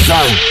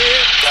 Son,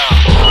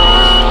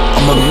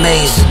 I'm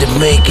amazed at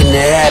making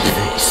it happen,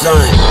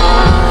 son.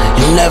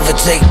 You never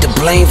take the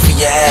blame for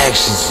your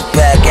actions.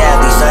 Back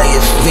alleys, I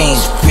hear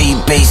fiends, free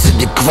base of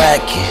the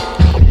cracking.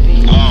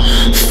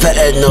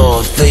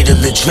 Fentanyl, fatal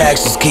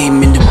attractions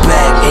came in the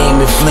back,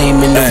 aiming,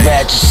 flaming the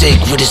ratchet,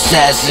 sacred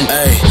assassin.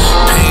 Ay,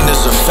 pain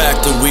is a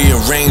factor,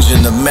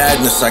 rearranging the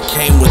madness. I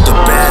came with the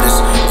baddest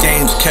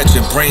games,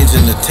 catching brains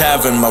in the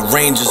tavern. My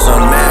range is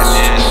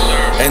unmatched.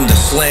 And the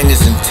slang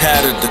isn't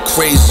tattered, the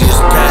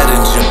craziest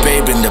patterns. Your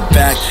babe in the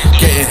back,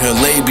 getting her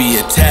labia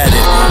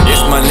tatted.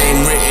 It's my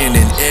name written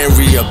in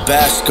area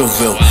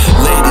Baskerville.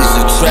 Ladies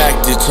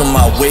attracted to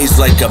my ways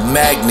like a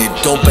magnet.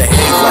 Don't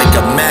behave like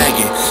a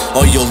maggot,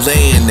 or your lane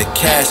stay in the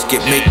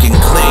casket, making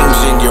claims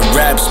in your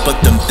raps, but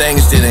them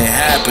things didn't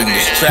happen.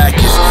 This track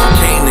is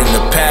cane in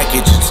the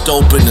package, it's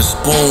dope in the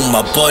spoon.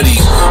 My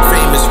buddies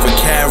famous for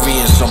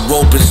carrying some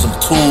rope and some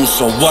tools,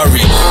 so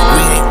worry,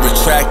 we ain't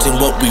retracting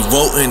what we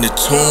wrote in the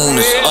tune.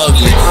 It's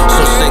ugly,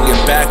 so sing it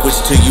backwards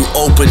till you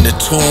open the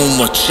tomb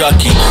of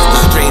Chucky. The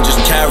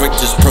strangest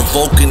characters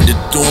provoking the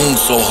doom,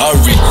 so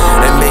hurry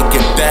and make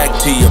it back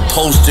to your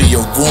post to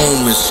your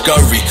room and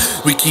scurry.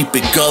 We keep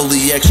it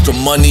gully, extra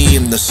money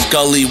in the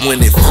scully.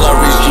 When it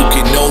flurries, you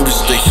can notice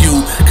the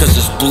hue, cause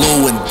it's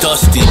blue and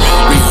dusty.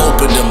 We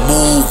hoping to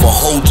move a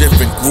whole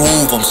different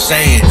groove, I'm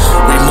saying.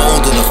 We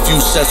molding a few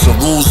sets of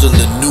rules in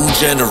the new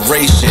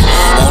generation.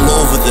 All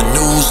over the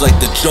news like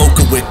the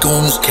Joker with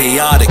goons,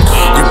 chaotic.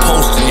 You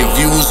posting your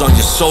views on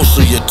your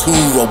social, you're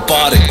too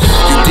robotic.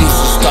 You dudes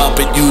to stop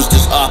it, use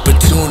this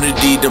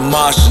opportunity to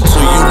mosh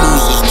until you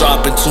losers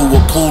drop into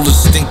a pool of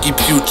stinky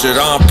putrid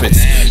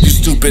armpits. You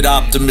stupid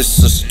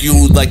optimists are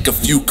skewed like a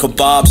few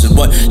kebabs, and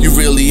what you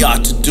really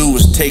ought to do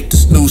is take the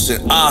snooze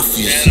and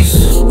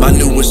office. My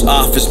newest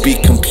office be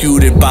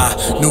computed by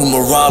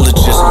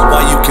numerologists.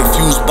 Why you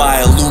confused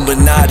by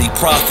Illuminati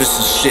prophets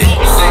and shit?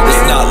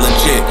 It's not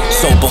legit,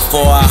 so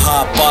before I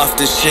hop off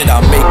this shit,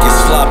 I'll make it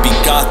sloppy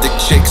gothic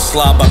chick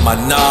slob on my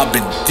knob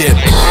and dip.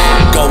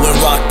 Go and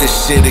rock this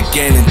shit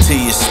again until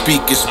your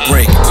speakers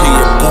break, till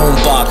your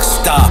boombox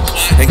stop,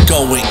 and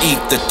go and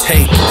eat the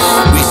tape.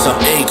 We some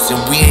apes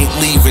and we ain't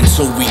leaving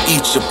till we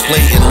eat your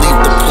plate and leave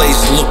the place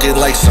looking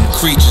like some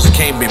creatures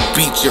came and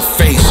beat your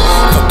face.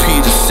 For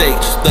Peter's sake,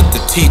 let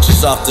the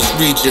teachers off this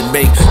region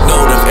make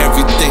note of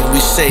everything we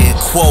say and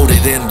quote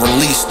it and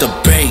release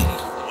debate.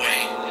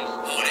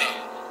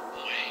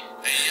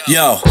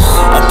 Yo,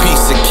 a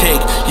piece of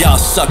cake, y'all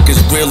suckers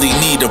really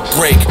need a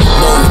break.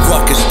 More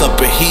ruckus, the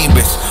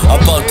behemoth,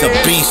 about to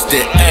beast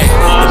it, ayy.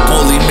 The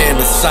bully man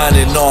is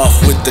signing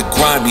off with the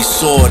grimy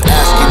sword,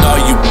 asking all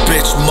you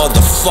bitch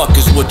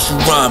motherfuckers what you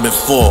rhyming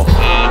for.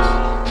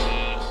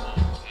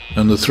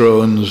 And the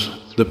thrones,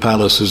 the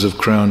palaces of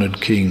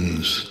crowned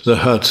kings, the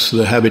huts,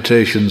 the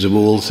habitations of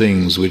all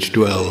things which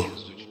dwell,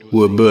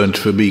 were burnt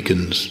for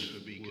beacons.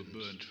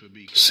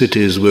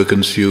 Cities were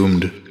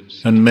consumed,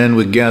 and men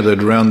were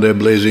gathered round their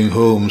blazing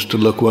homes to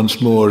look once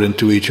more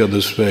into each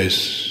other's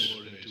face.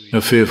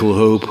 A fearful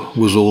hope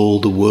was all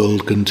the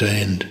world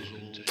contained.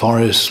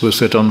 Forests were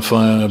set on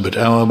fire, but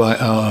hour by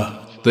hour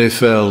they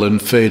fell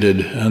and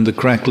faded, and the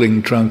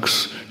crackling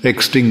trunks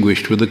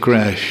extinguished with a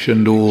crash,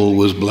 and all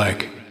was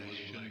black.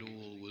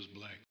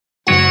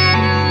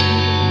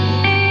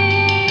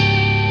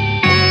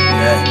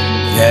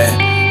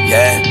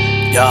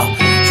 Yo,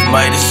 you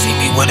might have seen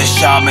me with a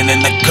shaman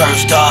and a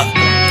cursed dog.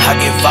 I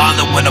get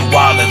violent when I'm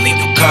wildin', leave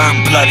a curb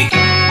bloody.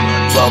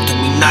 Talk to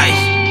me nice,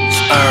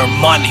 just earn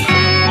money.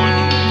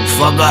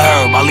 Fuck a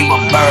herb, I leave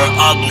a bird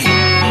ugly.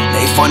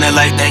 They funny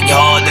like that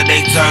hard that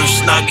they turn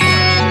snuggy.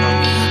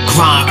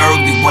 Grind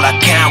early, but I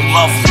count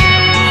lovely.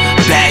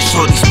 Bad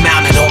shorties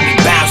mounted on me,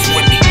 bounce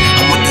with me.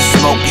 I'm with the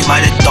smoke, you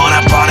might have thought I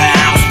brought an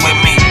ounce with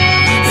me.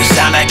 It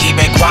sound like keep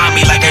it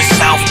grimy like it's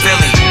South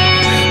Philly.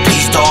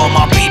 Peace to all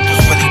my peoples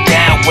really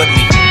down with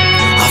me.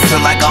 I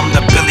feel like I'm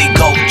the Billy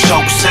Goat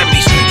choke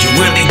semis. You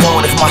really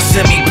won't if my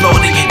semi blow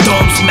to your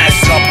domes mess.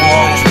 Couple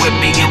hoes with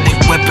me and we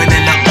whipping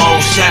in the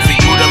old Chevy.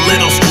 You the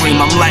little scream,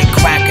 I'm like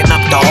cracking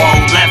up the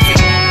whole levy.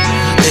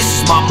 This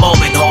is my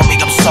moment, homie,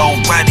 I'm so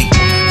ready.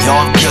 Yo,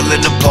 I'm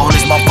killing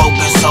opponents, my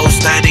focus so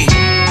steady.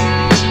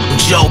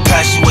 Joe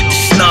Pesci with the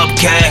snub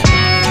can.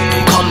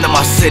 Don't come to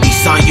my city,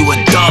 son, you a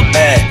dub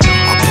head.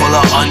 I pull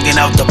a onion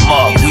out the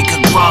mug, we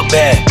could grub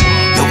it.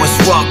 Yo, it's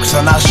Rukuz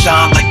and I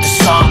shine like the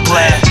sun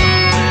glare.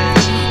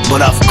 But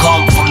I've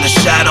come from the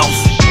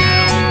shadows.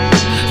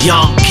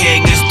 Young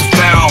king is the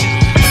pharaoh,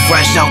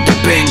 fresh out the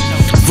bin.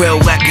 Real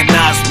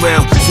recognize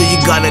real, so you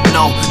gotta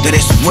know that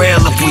it's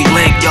real if we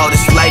link. Yo,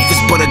 this life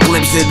is but a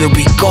glimpse, it'll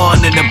be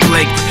gone in a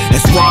blink.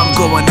 That's why I'm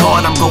going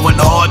hard, I'm going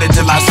hard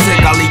until I sink.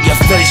 I'll leave your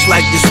face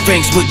like the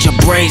Sphinx with your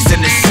brains in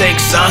the sink,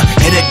 son.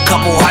 Hit a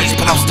couple heights,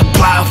 but I'm still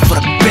plotting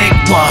for the big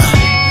one.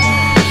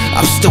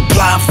 I'm still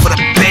plotting for the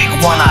big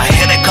one. I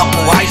hit a couple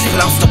heights, but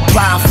I'm still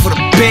plotting for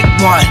the big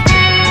one.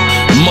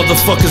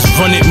 Motherfuckers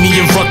running me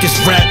and Ruckus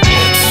rap.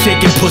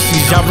 Shaking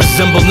pussies, y'all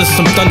resembling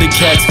some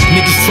Thundercats.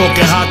 Niggas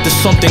talking hot to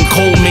something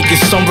cold, making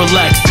some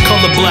relax.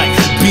 Color black,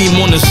 beam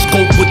on the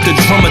scope with the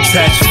drum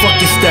attached.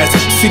 Fucking stats,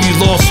 city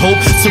lost hope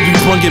till we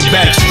brung it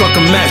back. Struck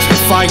a match,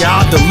 fire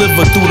I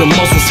deliver through the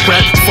muzzle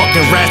strap.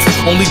 Fucking rats,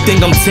 only thing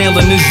I'm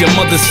tailing is your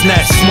mother's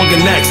snatch. Swung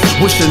an axe,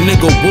 wish a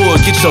nigga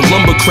would get your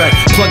lumber crack.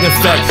 Plugging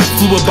fact,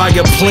 flew it by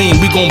your plane,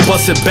 we gon'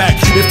 bust it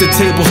back. If the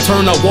tables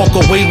turn, I walk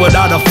away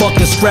without a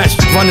fucking scratch.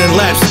 Running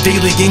laps,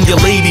 daily in your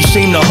lady,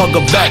 shame to hug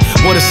her back.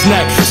 What a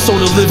snack, so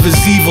to live is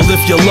evil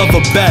if you love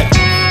her back.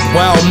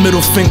 Wild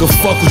middle finger,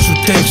 fuck what you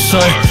think,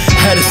 son.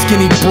 Had a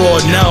skinny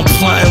broad, now I'm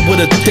plotting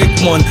with a thick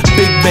one.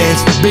 Big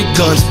bands, big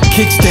guns,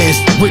 kickstands,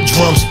 with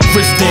drums,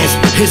 wrist dance,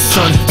 his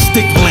son,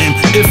 stick blam.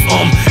 If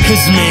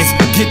his mans,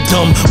 get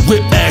dumb,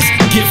 whip ass,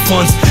 get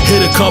funds.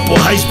 Hit a couple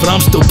heights, but I'm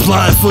still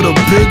plotting for the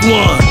big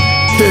one.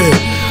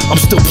 Yeah. I'm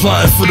still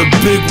flying for the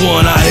big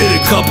one. I hit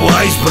a couple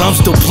ice, but I'm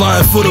still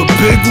flying for the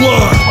big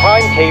one.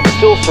 Crime cave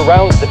still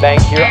surrounds the bank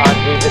here on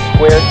Davis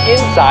Square.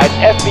 Inside,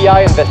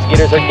 FBI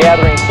investigators are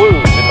gathering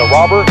clues, and the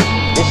robber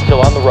is still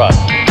on the run.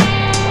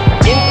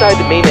 Inside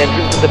the main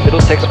entrance of the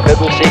Middlesex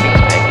Federal Savings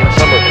Bank in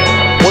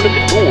Somerville, one of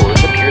the doors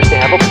appears to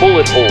have a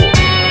bullet hole.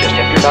 Just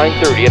after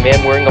 9:30, a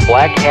man wearing a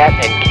black hat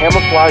and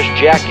camouflage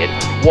jacket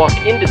walked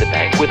into the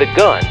bank with a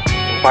gun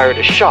and fired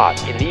a shot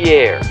in the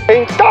air.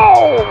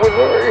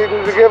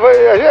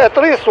 At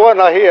least one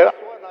I hear.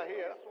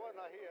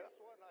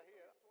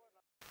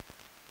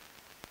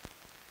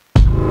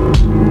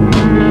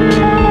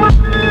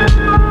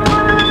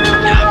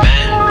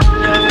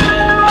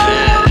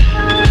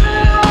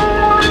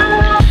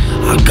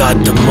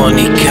 Got the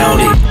money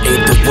counted,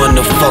 ain't the one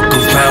to fuck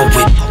around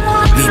with.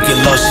 Leave your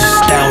lost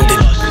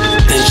astounded.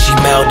 Then she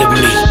mounted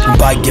me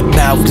by your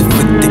mouth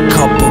with the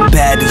couple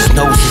baddies,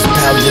 noses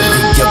powdery.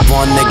 You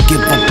wanna give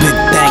a big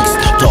thanks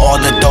to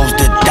all of those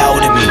that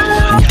doubted me.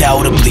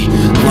 Undoubtedly,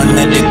 one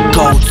of the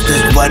goats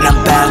is what I'm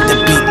bound to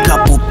be.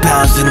 Couple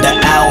pounds in the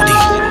Audi.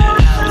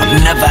 I'm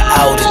never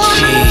out of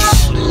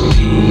cheese.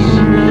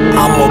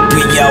 I'ma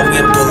be out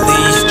in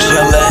Belize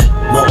chillin'.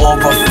 My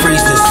aura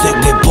freezing, sick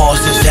with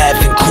bosses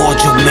having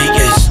cordial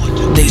meetings.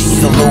 They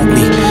salute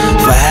me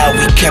for how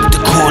we kept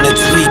the corner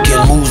tweaking.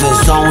 Moving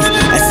zones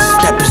as a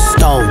stepping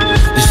stone.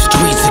 The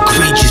streets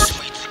egregious.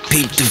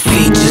 Peep the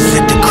features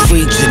in the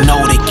creature.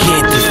 No, they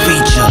can't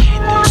defeat ya.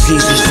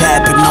 Seizures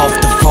happen off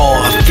the raw.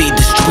 I feed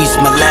the streets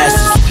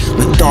molasses.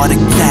 Methodic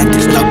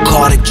tactics,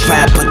 narcotic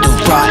trapper, the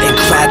rotten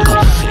cracker.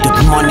 The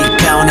money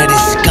counter,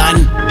 this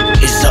gun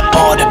is an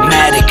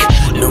automatic.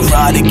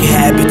 Neurotic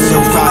habits,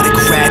 erotic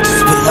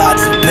ratchets with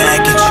lots of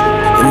baggage.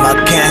 In my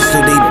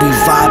castle, they be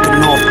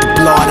vibing off the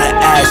blood of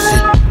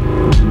acid.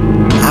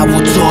 I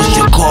will toss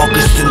your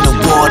carcass in the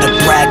water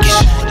brackish.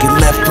 Get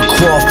left for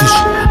crawfish,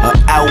 or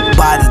out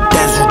by the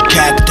desert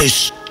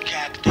cactus.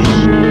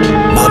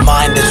 My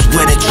mind is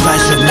where the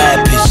treasure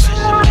map is.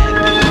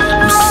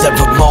 I'm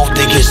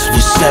ceremonious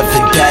with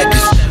 7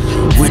 daggers.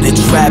 With the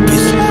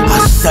trappers, I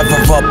sever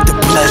up the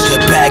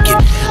pleasure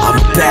bagging. I'm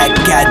back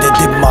at it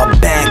in my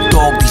bag,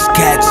 dog. These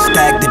cats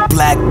stacked in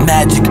black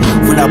magic.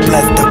 When I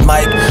bless the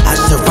mic, I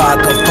should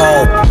rock a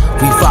roll.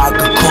 We rock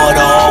a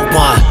quarter or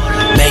one.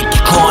 Make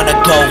your corner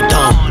go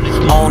dumb.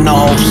 Own the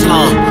whole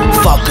slum.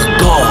 Fuck a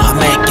gore, I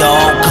make your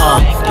own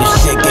come. You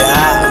shit get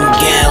hot, I'm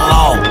getting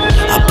low.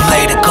 I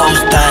play the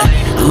coast thing,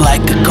 I'm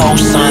like a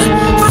ghost son.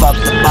 Fuck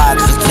the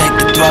box, I take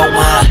the throw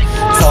wine.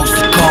 Toast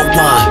the cold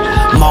wine,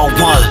 more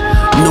one.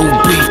 New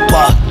beef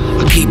buck,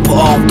 keep her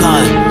on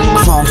gun.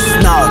 Chrome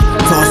snug,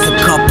 toss a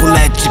couple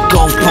at your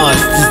go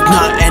funds. There's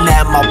nothing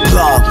at my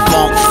plug,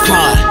 won't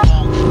front.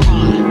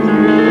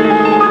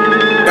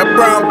 That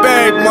brown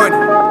bag money,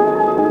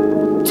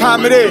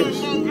 time it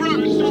is.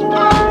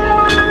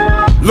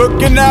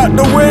 Looking out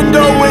the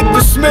window with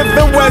the Smith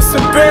 &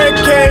 Wesson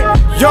barricade.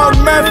 Young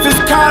Memphis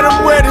caught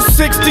him with a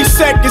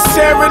 60-second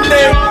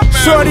serenade.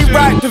 Shorty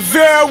rocked the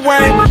Vera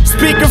Wayne,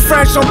 speaking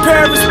French on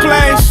Paris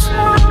planes.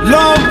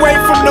 Long way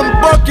from them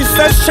buckets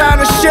that's trying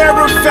to share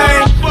a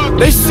fame.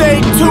 They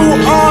say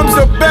 2 arms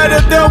are better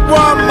than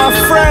one, my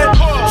friend.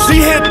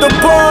 She hit the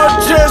ball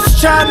just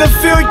trying to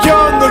feel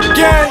young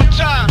again.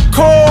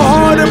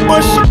 Cold-hearted,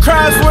 but she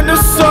cries when the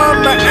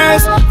summer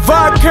ends.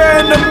 Vodka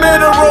in the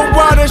mineral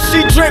water,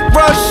 she drink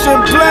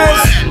Russian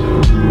blends.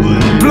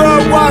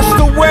 Blood washed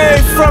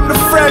away from the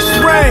fresh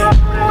rain.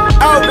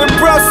 Out in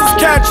Brussels,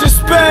 catching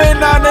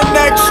Spain on the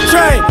next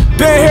train.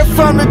 Been here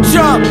from the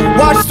jump,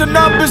 watch the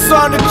numbers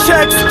on the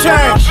checks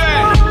change.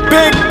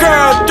 Big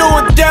girl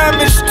doing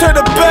damage to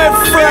the bed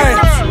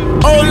frames.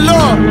 Oh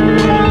Lord.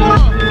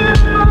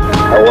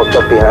 I walked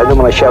up behind him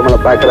and I shot him in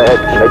the back of the head.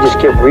 I just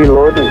kept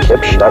reloading and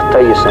kept shooting. I'll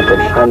tell you something,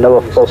 I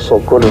never felt so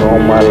good in all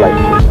my life.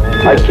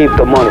 I keep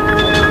the money.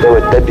 They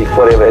were dead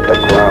before they ever hit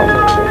the ground.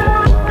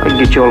 I can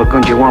get you all the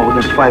guns you want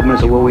within 5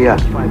 minutes of where we are.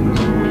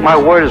 My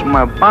word is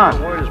my bond.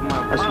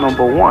 That's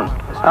number 1.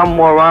 I'm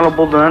more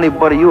honorable than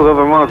anybody you've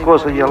ever run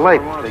across in your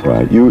life.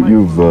 Right, you've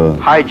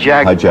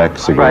hijacked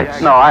cigarettes.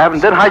 Right. No, I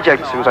haven't done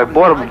hijacked cigarettes. I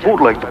bought them and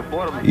bootlegged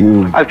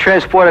them. I've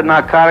transported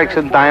narcotics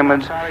and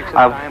diamonds.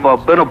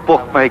 I've been a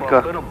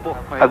bookmaker.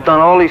 I've done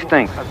all these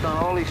things.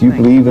 Do you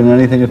believe in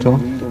anything at all?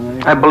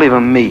 I believe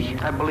in me.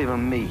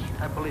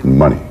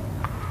 Money.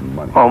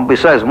 Oh,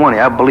 besides money,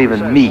 I believe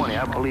in me.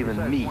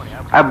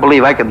 I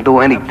believe I can do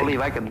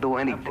anything.